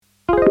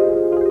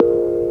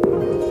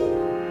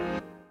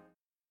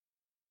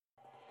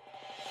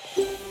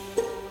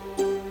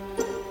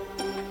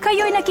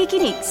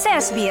nakikinig sa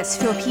SBS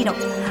Filipino.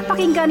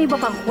 Pakinggan niyo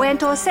pang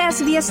kwento sa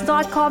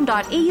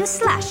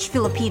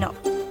sbs.com.au/Filipino.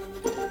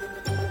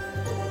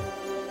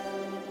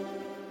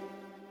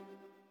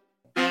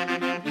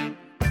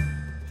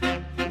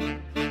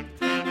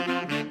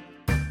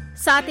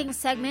 Sa ating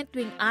segment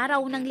tuwing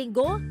araw ng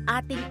linggo,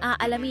 ating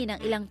aalamin ang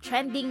ilang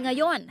trending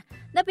ngayon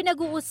na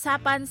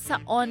pinag-uusapan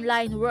sa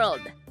online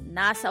world.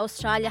 Nasa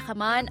Australia ka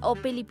man o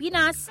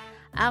Pilipinas,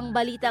 ang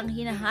balitang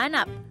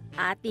hinahanap,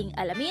 ating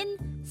alamin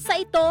sa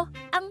ito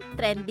ang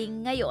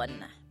trending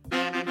ngayon.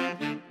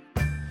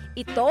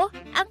 Ito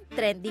ang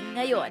trending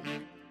ngayon.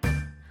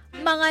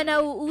 Mga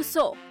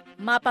nauuso,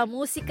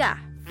 mapamusika,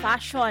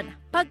 fashion,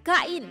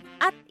 pagkain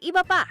at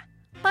iba pa.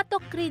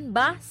 Patok rin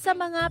ba sa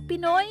mga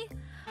Pinoy?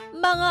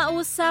 Mga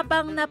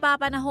usapang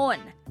napapanahon,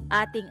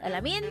 ating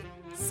alamin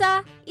sa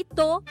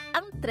ito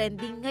ang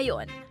trending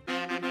ngayon.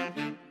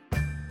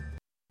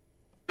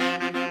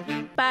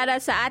 Para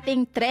sa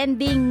ating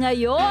trending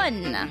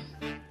ngayon.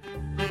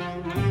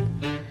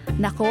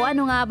 Naku,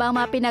 ano nga ba ang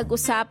mga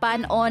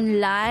pinag-usapan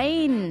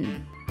online?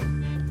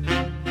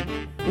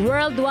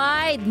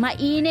 Worldwide,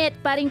 mainit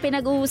pa rin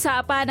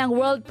pinag-uusapan ang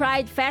World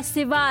Pride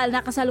Festival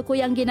na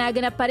kasalukuyang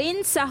ginaganap pa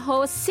rin sa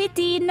host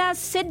city na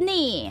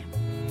Sydney.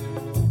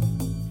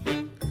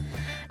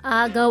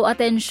 Agaw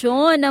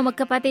atensyon ng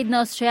magkapatid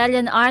na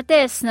Australian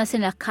artists na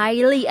sina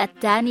Kylie at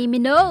Dannii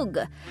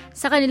Minogue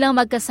sa kanilang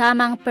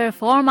magkasamang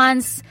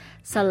performance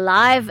sa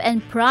Live and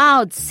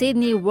Proud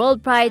Sydney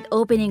World Pride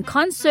Opening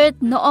Concert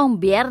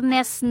noong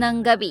Biyernes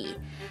ng gabi.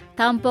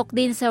 Tampok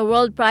din sa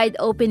World Pride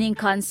Opening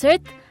Concert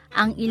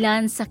ang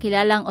ilan sa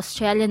kilalang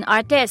Australian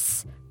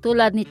artists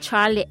tulad ni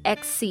Charlie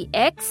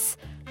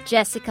XCX,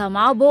 Jessica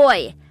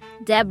Mauboy,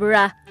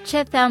 Deborah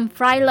Chetham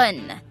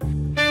Frylon.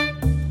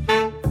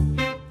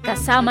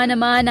 Kasama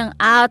naman ang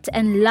Out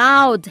and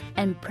Loud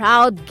and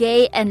Proud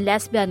Gay and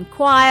Lesbian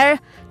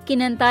Choir,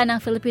 kinanta ng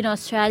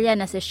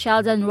Filipino-Australian na si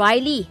Sheldon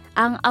Riley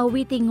ang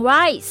awiting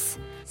Rise.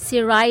 Si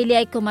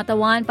Riley ay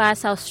kumatawan para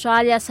sa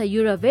Australia sa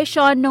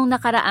Eurovision noong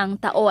nakaraang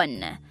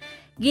taon.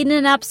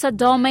 Ginanap sa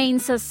Domain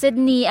sa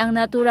Sydney ang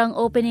naturang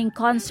opening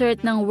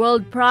concert ng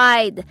World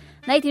Pride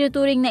na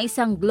itinuturing na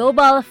isang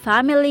global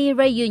family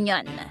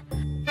reunion.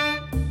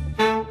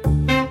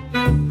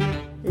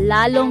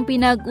 Lalong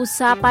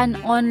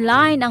pinag-usapan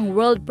online ang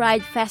World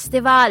Pride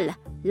Festival,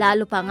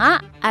 lalo pa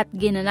nga at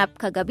ginanap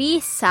kagabi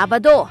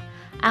Sabado,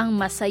 ang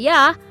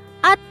masaya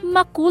at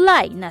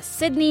makulay na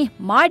Sydney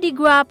Mardi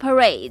Gras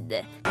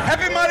Parade.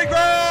 Happy Mardi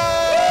Gras!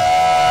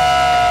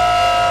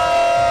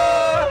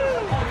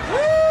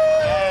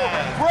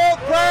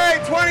 World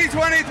Pride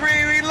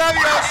 2023, we love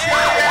you,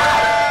 Australia!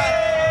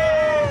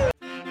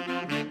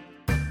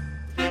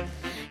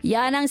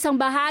 Yan ang isang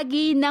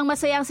bahagi ng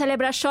masayang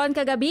selebrasyon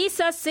kagabi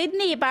sa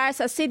Sydney para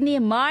sa Sydney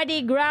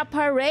Mardi Gras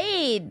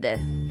Parade.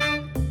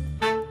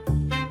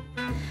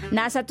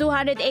 Nasa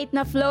 208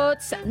 na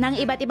floats ng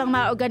iba't ibang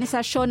mga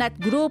organisasyon at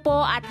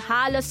grupo at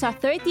halos sa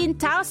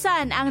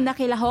 13,000 ang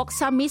nakilahok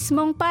sa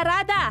mismong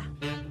parada.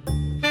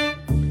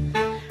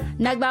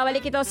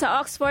 Nagbabalik ito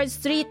sa Oxford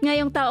Street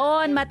ngayong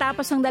taon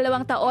matapos ang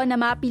 2 taon na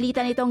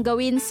mapilitan itong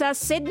gawin sa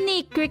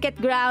Sydney Cricket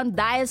Ground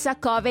dahil sa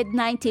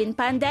COVID-19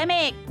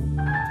 pandemic.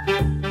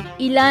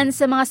 Ilan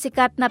sa mga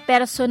sikat na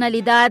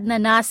personalidad na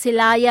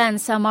nasilayan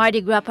sa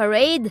Mardi Gras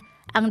Parade,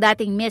 ang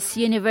dating Miss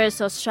Universe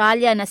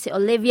Australia na si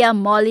Olivia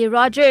Molly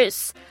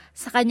Rogers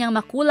sa kanyang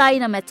makulay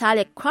na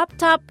metallic crop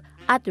top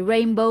at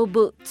rainbow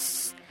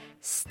boots.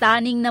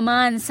 Stunning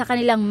naman sa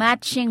kanilang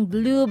matching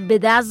blue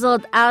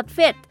bedazzled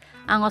outfit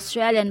ang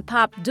Australian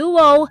pop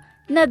duo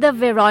na The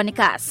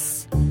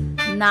Veronicas.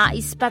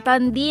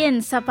 Naispatan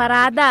din sa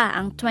parada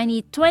ang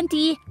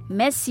 2020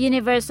 Miss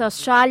Universe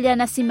Australia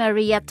na si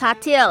Maria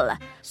Tatil.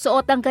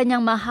 Suot ang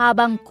kanyang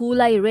mahabang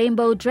kulay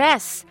rainbow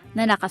dress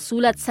na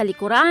nakasulat sa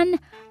likuran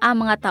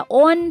ang mga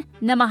taon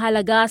na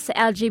mahalaga sa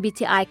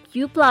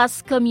LGBTIQ+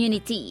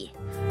 community.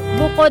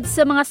 Bukod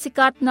sa mga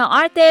sikat na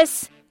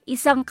artists,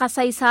 isang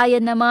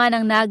kasaysayan naman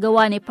ang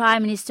nagawa ni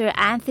Prime Minister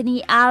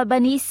Anthony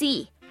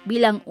Albanese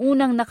bilang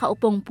unang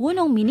nakaupong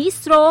punong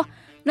ministro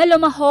na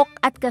lumahok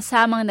at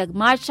kasamang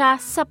nagmarcha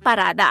sa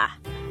parada.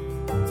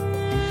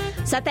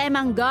 Sa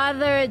temang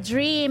Gather,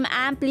 Dream,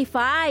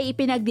 Amplify,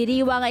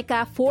 ipinagdiriwang ang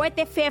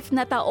ika-45th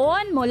na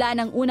taon mula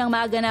nang unang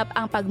maganap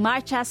ang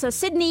pagmarcha sa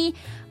Sydney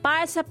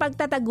para sa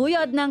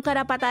pagtataguyod ng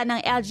karapatan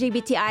ng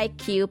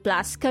LGBTIQ+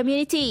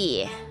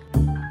 community.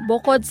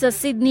 Bukod sa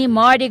Sydney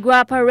Mardi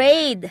Gras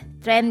Parade,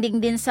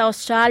 trending din sa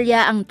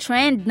Australia ang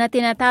trend na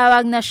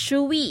tinatawag na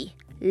Shoey.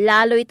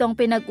 Lalo itong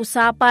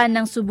pinag-usapan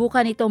ng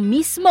subukan ito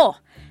mismo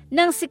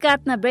ng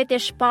sikat na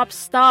British pop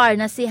star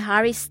na si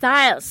Harry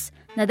Styles,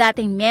 na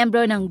dating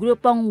miyembro ng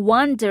grupong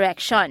One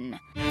Direction.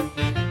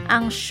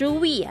 Ang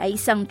shoey ay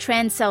isang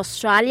trend sa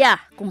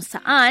Australia kung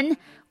saan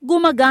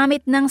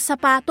gumagamit ng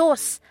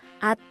sapatos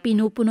at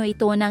pinupuno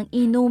ito ng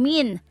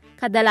inumin,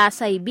 kadalas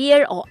ay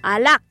beer o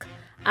alak,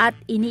 at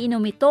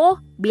iniinom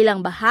ito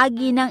bilang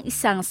bahagi ng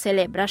isang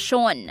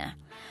selebrasyon.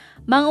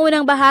 Mga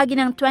unang bahagi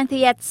ng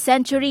 20th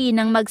century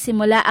nang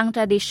magsimula ang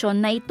tradisyon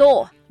na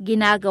ito,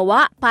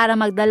 ginagawa para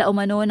magdala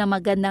umano ng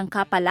magandang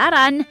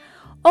kapalaran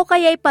o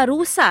kaya'y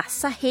parusa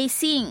sa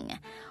hazing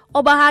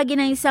o bahagi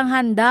ng isang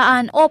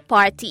handaan o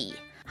party.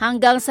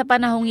 Hanggang sa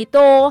panahong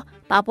ito,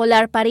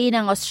 popular pa rin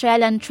ang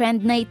Australian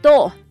trend na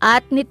ito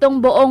at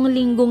nitong buong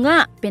linggo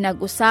nga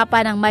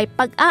pinag-usapan ang may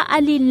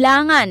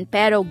pag-aalinlangan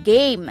pero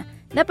game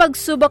na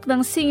pagsubok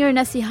ng singer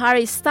na si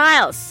Harry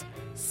Styles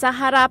sa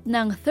harap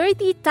ng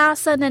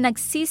 30,000 na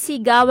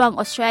nagsisigawang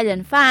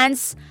Australian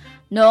fans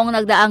noong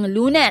nagdaang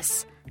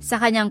Lunes sa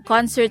kanyang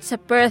concert sa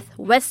Perth,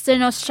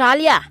 Western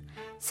Australia.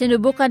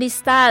 Sinubukan ni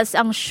Styles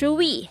ang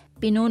shoey,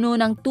 pinuno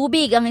ng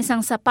tubig ang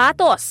isang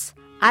sapatos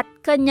at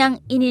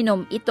kanyang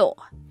ininom ito.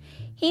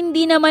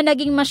 Hindi naman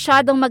naging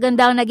masyadong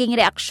magandang naging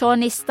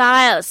reaksyon ni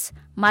Styles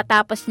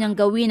matapos niyang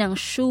gawin ang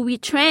shoey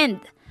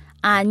trend.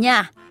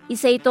 Anya,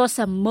 isa ito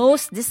sa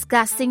most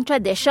disgusting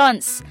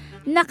traditions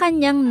na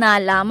kanyang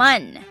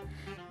nalaman.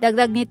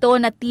 Dagdag nito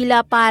na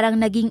tila parang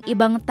naging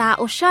ibang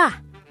tao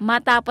siya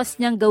matapos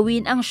niyang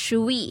gawin ang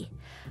shoey.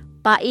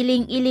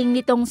 Pailing-iling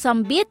nitong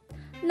sambit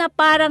na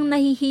parang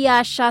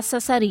nahihiya siya sa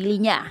sarili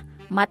niya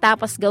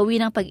matapos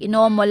gawin ang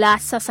pag-inom mula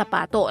sa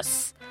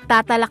sapatos.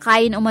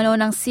 Tatalakayin umano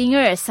ng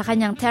singer sa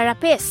kanyang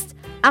therapist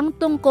ang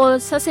tungkol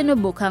sa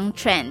sinubukang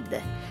trend.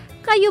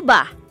 Kayo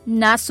ba,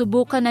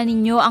 nasubukan na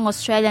ninyo ang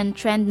Australian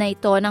trend na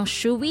ito ng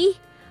shoey?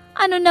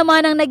 Ano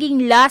naman ang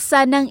naging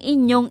lasa ng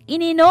inyong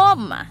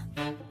ininom?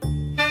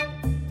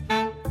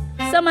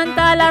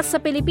 Samantala sa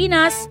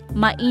Pilipinas,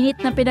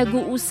 mainit na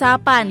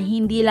pinag-uusapan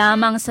hindi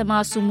lamang sa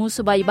mga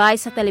sumusubaybay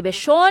sa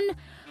telebisyon,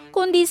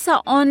 kundi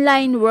sa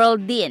online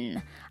world din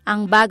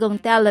ang bagong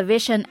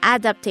television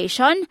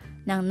adaptation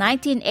ng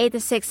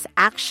 1986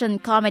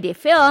 action comedy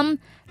film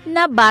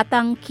na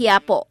Batang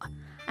Quiapo.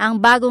 Ang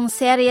bagong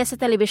serye sa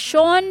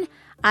telebisyon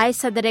ay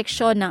sa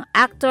direksyon ng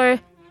actor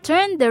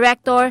turned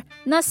director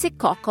na si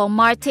Coco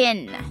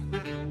Martin.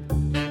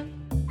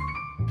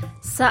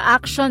 Sa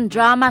action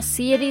drama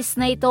series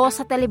na ito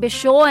sa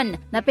telebisyon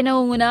na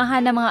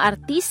pinangungunahan ng mga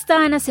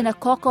artista na sina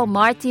Coco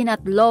Martin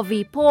at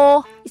Lovie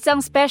Poe,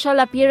 isang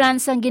special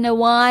appearance ang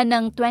ginawa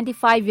ng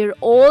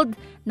 25-year-old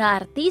na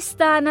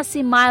artista na si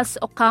Miles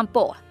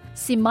Ocampo.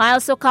 Si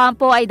Miles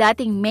Ocampo ay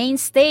dating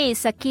mainstay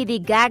sa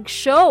kiddie gag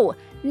show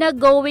na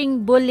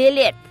Going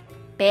Bulilit.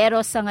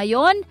 Pero sa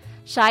ngayon,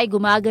 siya ay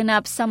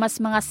gumaganap sa mas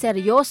mga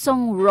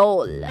seryosong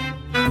role.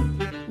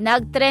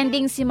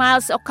 Nagtrending si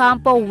Miles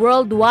Ocampo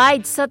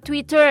worldwide sa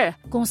Twitter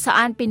kung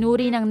saan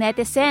pinuri ng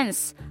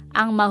netizens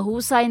ang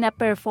mahusay na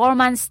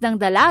performance ng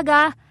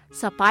dalaga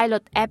sa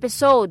pilot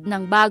episode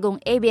ng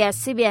bagong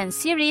ABS-CBN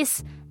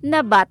series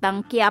na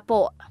Batang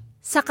Quiapo.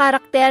 Sa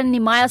karakter ni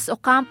Miles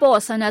Ocampo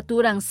sa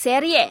naturang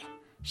serye,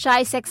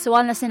 siya ay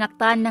sexual na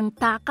sinaktan ng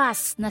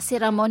takas na si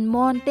Ramon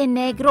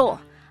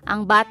Montenegro.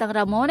 Ang batang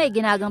Ramon ay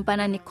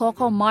ginagampanan ni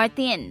Coco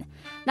Martin.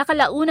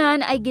 Nakalaunan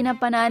ay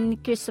ginampanan ni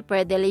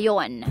Christopher De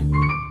Leon.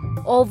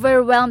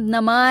 Overwhelmed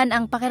naman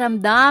ang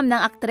pakiramdam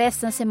ng aktres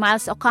na si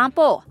Miles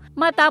Ocampo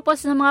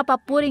matapos ng mga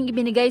papuring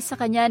ibinigay sa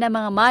kanya ng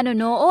mga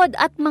manonood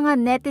at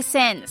mga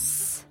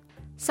netizens.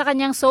 Sa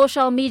kanyang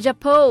social media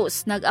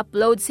post,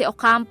 nag-upload si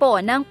Ocampo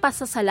ng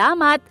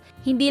pasasalamat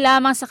hindi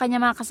lamang sa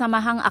kanyang mga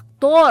kasamahang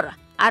aktor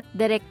at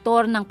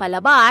direktor ng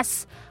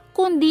palabas,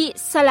 kundi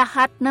sa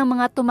lahat ng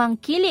mga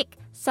tumangkilik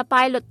sa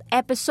pilot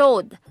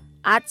episode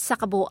at sa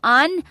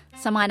kabuuan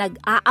sa mga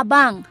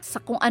nag-aabang sa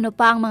kung ano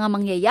pang mga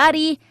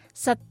mangyayari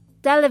sa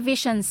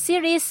television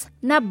series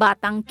na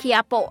Batang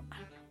Quiapo.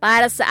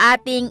 Para sa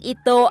ating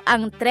ito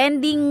ang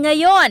trending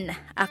ngayon.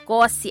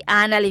 Ako si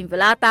Annalyn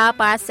Vilata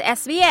para sa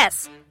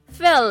SBS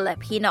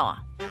Filipino.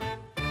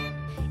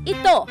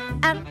 Ito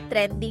ang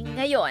trending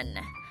ngayon.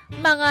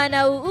 Mga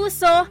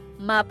nauuso,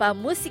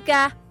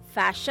 mapamusika,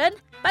 fashion,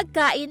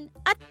 pagkain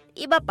at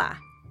iba pa.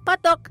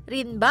 Patok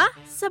rin ba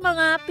sa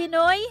mga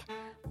Pinoy?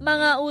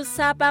 Mga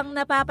usapang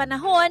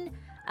napapanahon,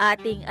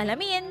 ating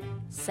alamin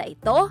sa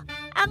ito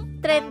ang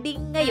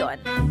trending ngayon.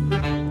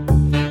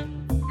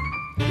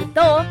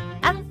 Ito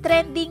ang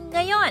trending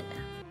ngayon.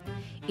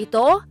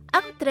 Ito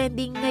ang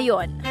trending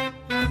ngayon.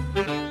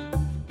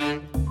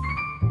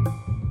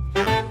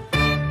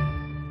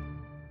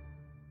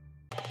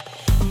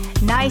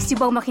 Nice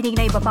yung bang makinig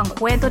na iba pang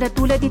kwento na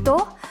tulad ito?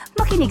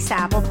 Makinig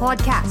sa Apple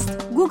Podcast,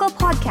 Google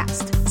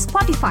Podcast,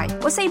 Spotify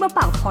o sa iba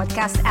pang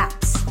podcast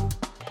apps.